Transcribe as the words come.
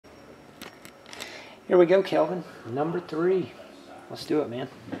Here we go, Kelvin. Number 3. Let's do it, man.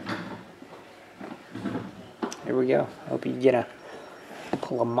 Here we go. Hope you get a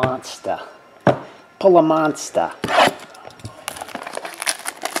pull a monster. Pull a monster.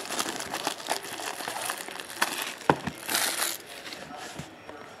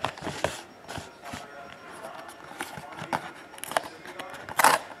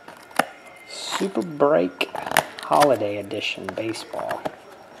 Super Break Holiday Edition Baseball.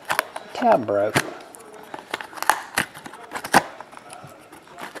 Tab broke.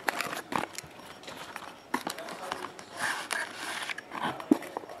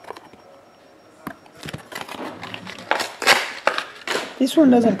 This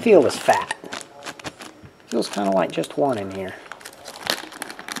one doesn't feel as fat. Feels kind of like just one in here.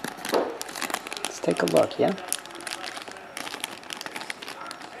 Let's take a look, yeah?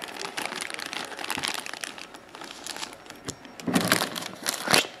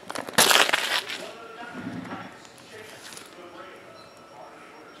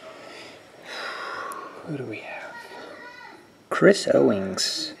 Who do we have? Chris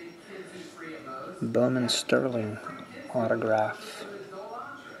Owings. Bowman Sterling autograph.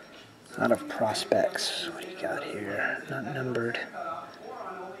 Out of prospects. What do you got here? Not numbered.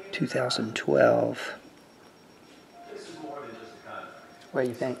 2012. What do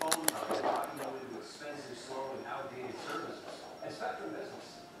you think?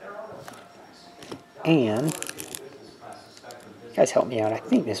 And, guys help me out. I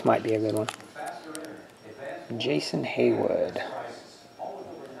think this might be a good one. Jason Haywood.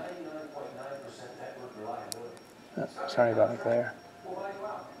 Oh, sorry about the glare.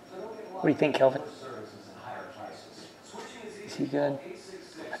 What do you think, Kelvin? Is he good?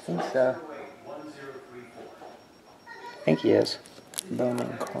 I think so. I think he is.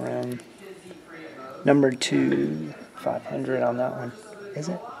 Bowman Chrome. Number 2, 500 on that one. Is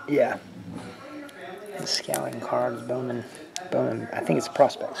it? Yeah. And scouting cards, Bowman. I think it's a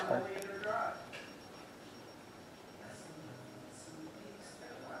prospects card.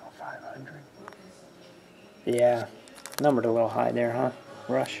 500. Yeah. Numbered a little high there, huh?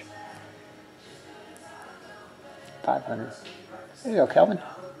 Rush. 500. There you go, Kelvin.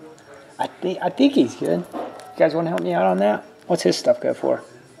 I think he's good. You guys want to help me out on that? What's his stuff go for?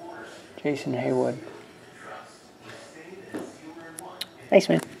 Jason Haywood. Thanks,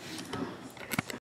 man.